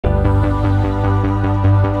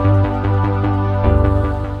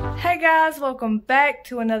guys, welcome back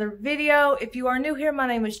to another video. If you are new here, my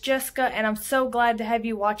name is Jessica and I'm so glad to have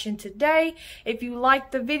you watching today. If you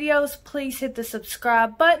like the videos, please hit the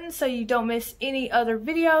subscribe button so you don't miss any other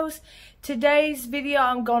videos. Today's video,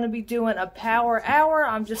 I'm going to be doing a power hour.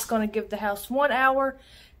 I'm just going to give the house 1 hour,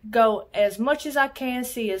 go as much as I can,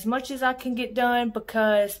 see as much as I can get done,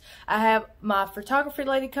 because I have my photography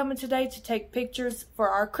lady coming today to take pictures for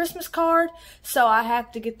our Christmas card. So I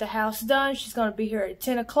have to get the house done. She's going to be here at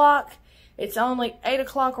 10 o'clock. It's only 8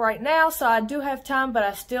 o'clock right now, so I do have time, but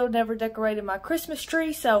I still never decorated my Christmas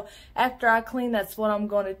tree. So after I clean, that's what I'm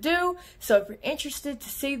going to do. So if you're interested to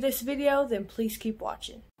see this video, then please keep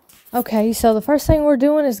watching. Okay, so the first thing we're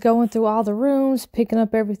doing is going through all the rooms, picking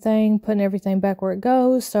up everything, putting everything back where it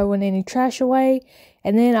goes, throwing any trash away,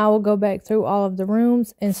 and then I will go back through all of the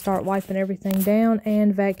rooms and start wiping everything down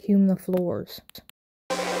and vacuum the floors.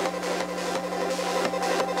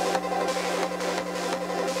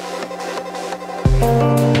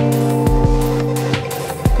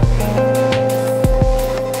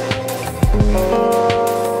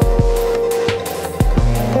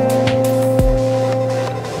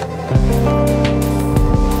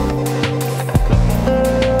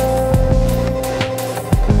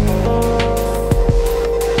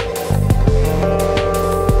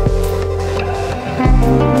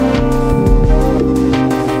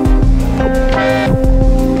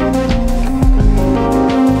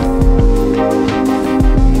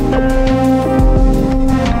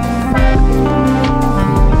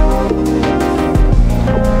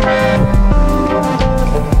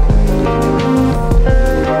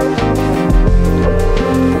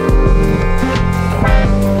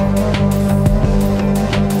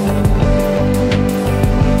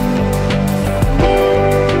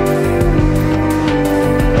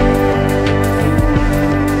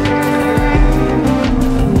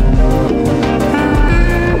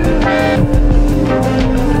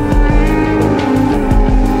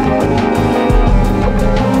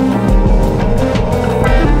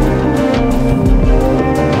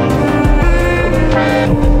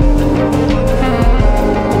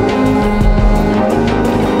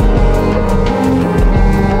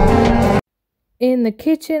 In the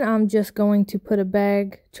kitchen, I'm just going to put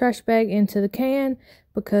a trash bag into the can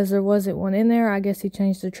because there wasn't one in there. I guess he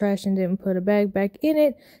changed the trash and didn't put a bag back in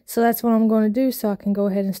it. So that's what I'm going to do, so I can go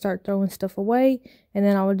ahead and start throwing stuff away. And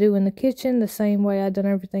then I will do in the kitchen the same way I've done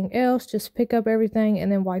everything else. Just pick up everything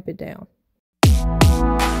and then wipe it down.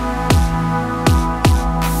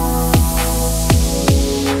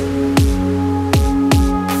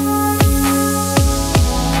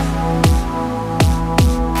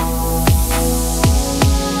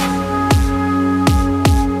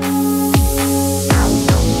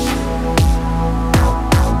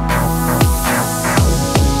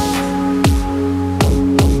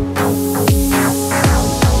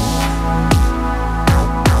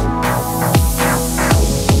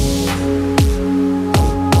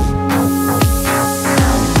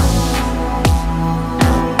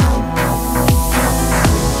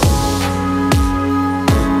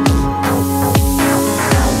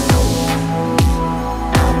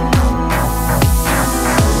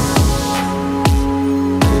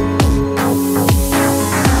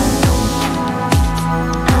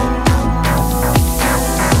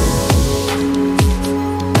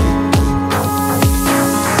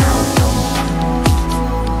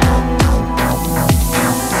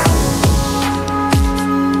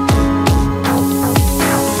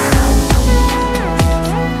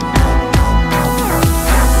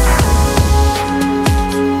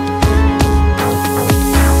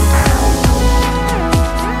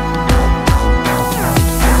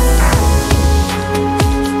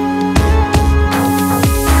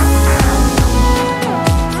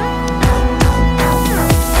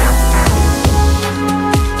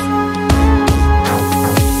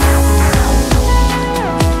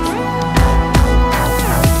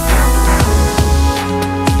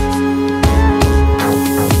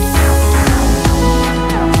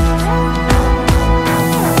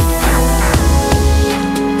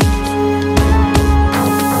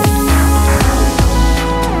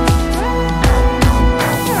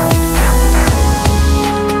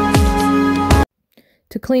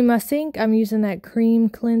 To clean my sink, I'm using that cream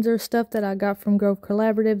cleanser stuff that I got from Grove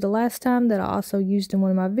Collaborative the last time, that I also used in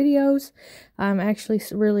one of my videos. I'm actually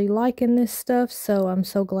really liking this stuff, so I'm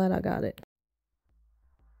so glad I got it.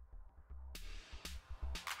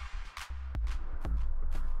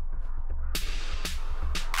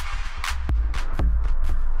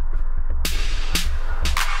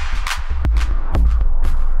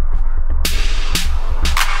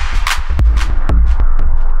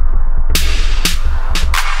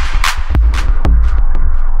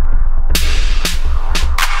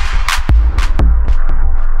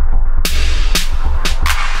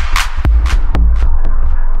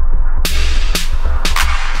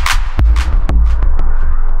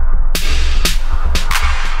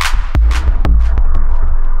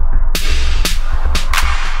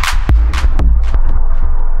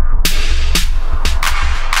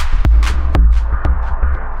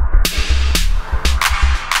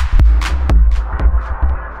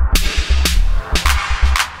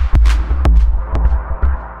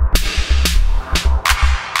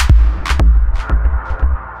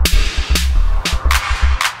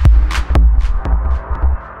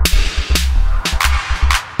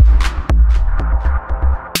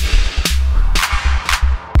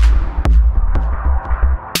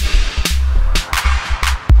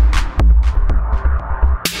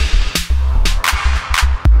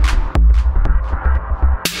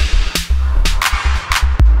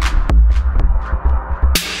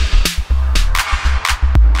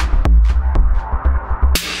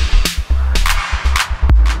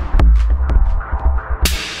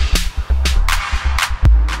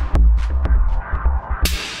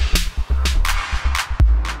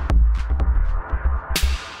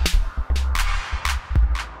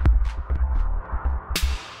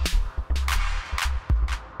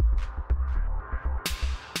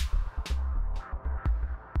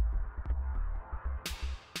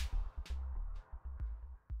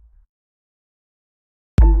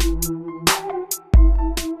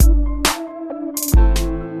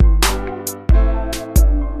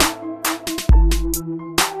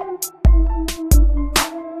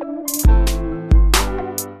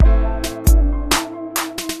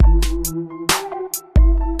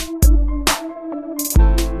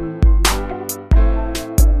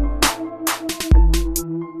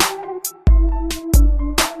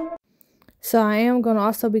 So I am going to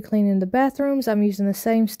also be cleaning the bathrooms. I'm using the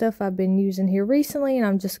same stuff I've been using here recently, and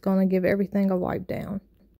I'm just going to give everything a wipe down.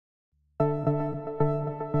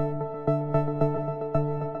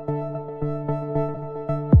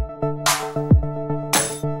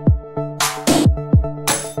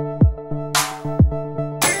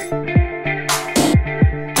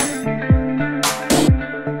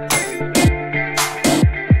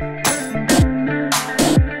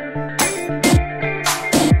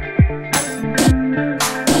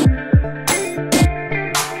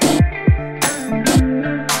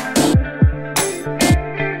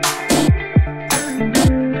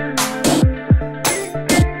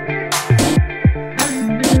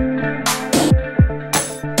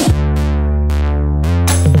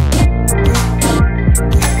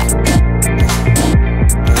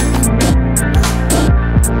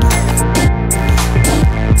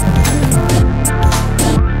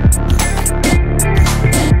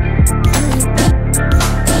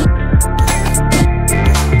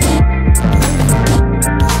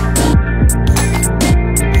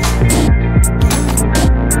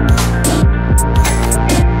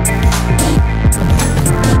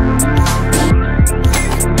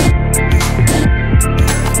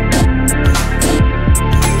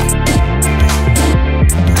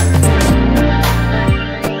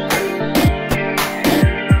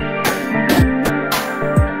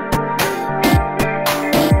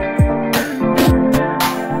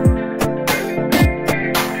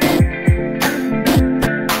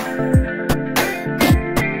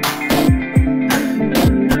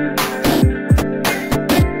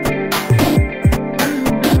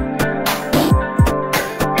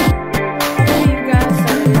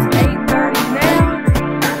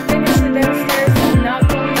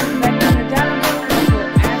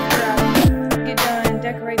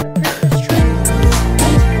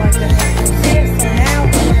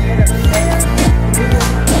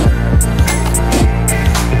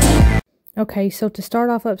 Okay, so to start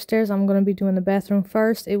off upstairs, I'm going to be doing the bathroom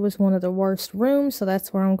first. It was one of the worst rooms, so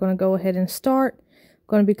that's where I'm going to go ahead and start. I'm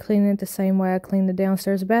going to be cleaning it the same way I cleaned the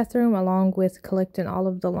downstairs bathroom, along with collecting all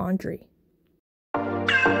of the laundry.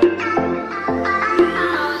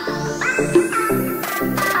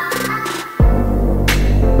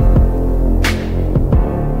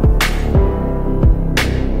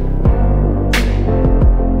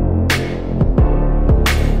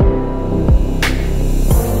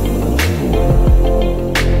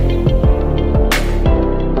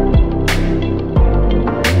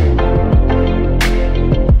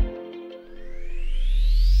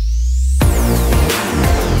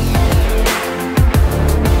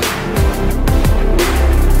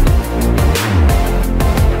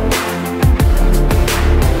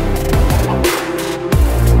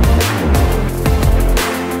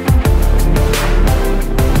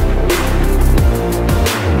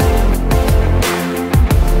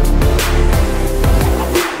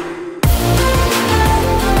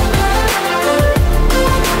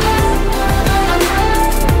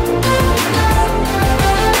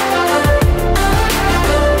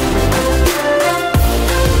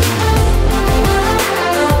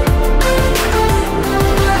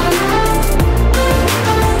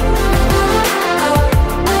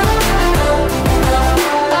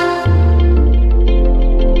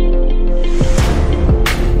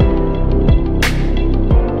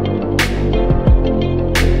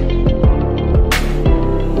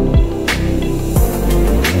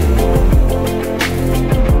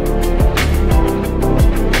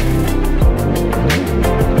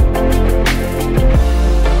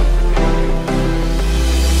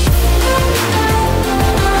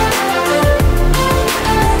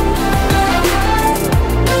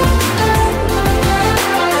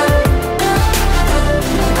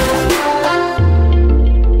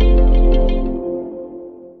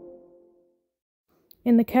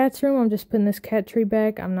 In the cat's room, I'm just putting this cat tree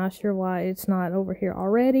back. I'm not sure why it's not over here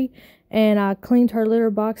already. And I cleaned her litter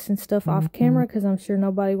box and stuff off camera because I'm sure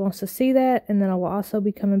nobody wants to see that. And then I will also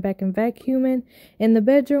be coming back and vacuuming. In the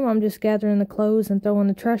bedroom, I'm just gathering the clothes and throwing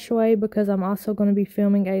the trash away because I'm also going to be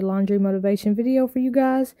filming a laundry motivation video for you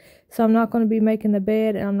guys. So I'm not going to be making the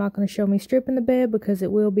bed, and I'm not going to show me stripping the bed because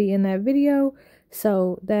it will be in that video.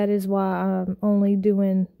 So that is why I'm only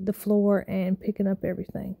doing the floor and picking up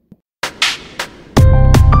everything.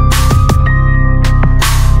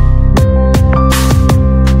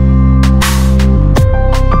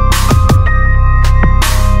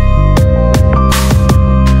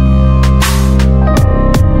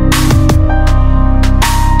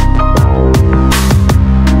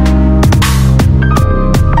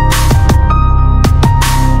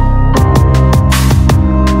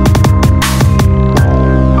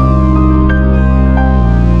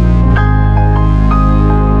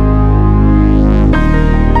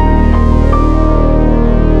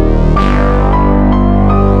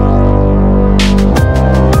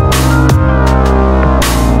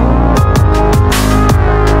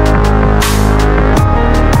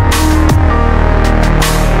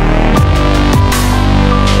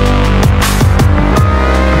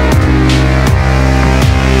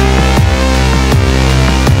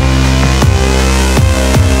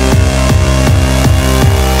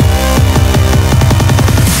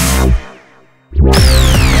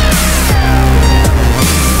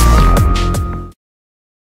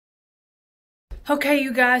 Okay,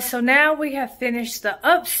 you guys, so now we have finished the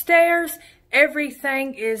upstairs.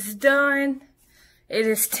 Everything is done. It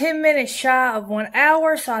is 10 minutes shy of 1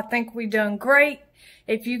 hour, so I think we done great.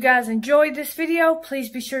 If you guys enjoyed this video, please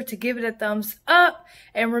be sure to give it a thumbs up.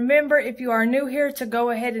 And remember, if you are new here, to go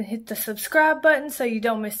ahead and hit the subscribe button so you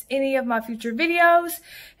don't miss any of my future videos.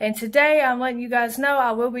 And today, I'm letting you guys know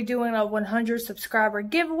I will be doing a 100 subscriber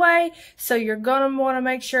giveaway. So you're going to want to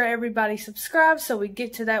make sure everybody subscribes so we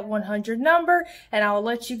get to that 100 number. And I will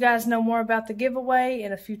let you guys know more about the giveaway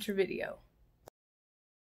in a future video.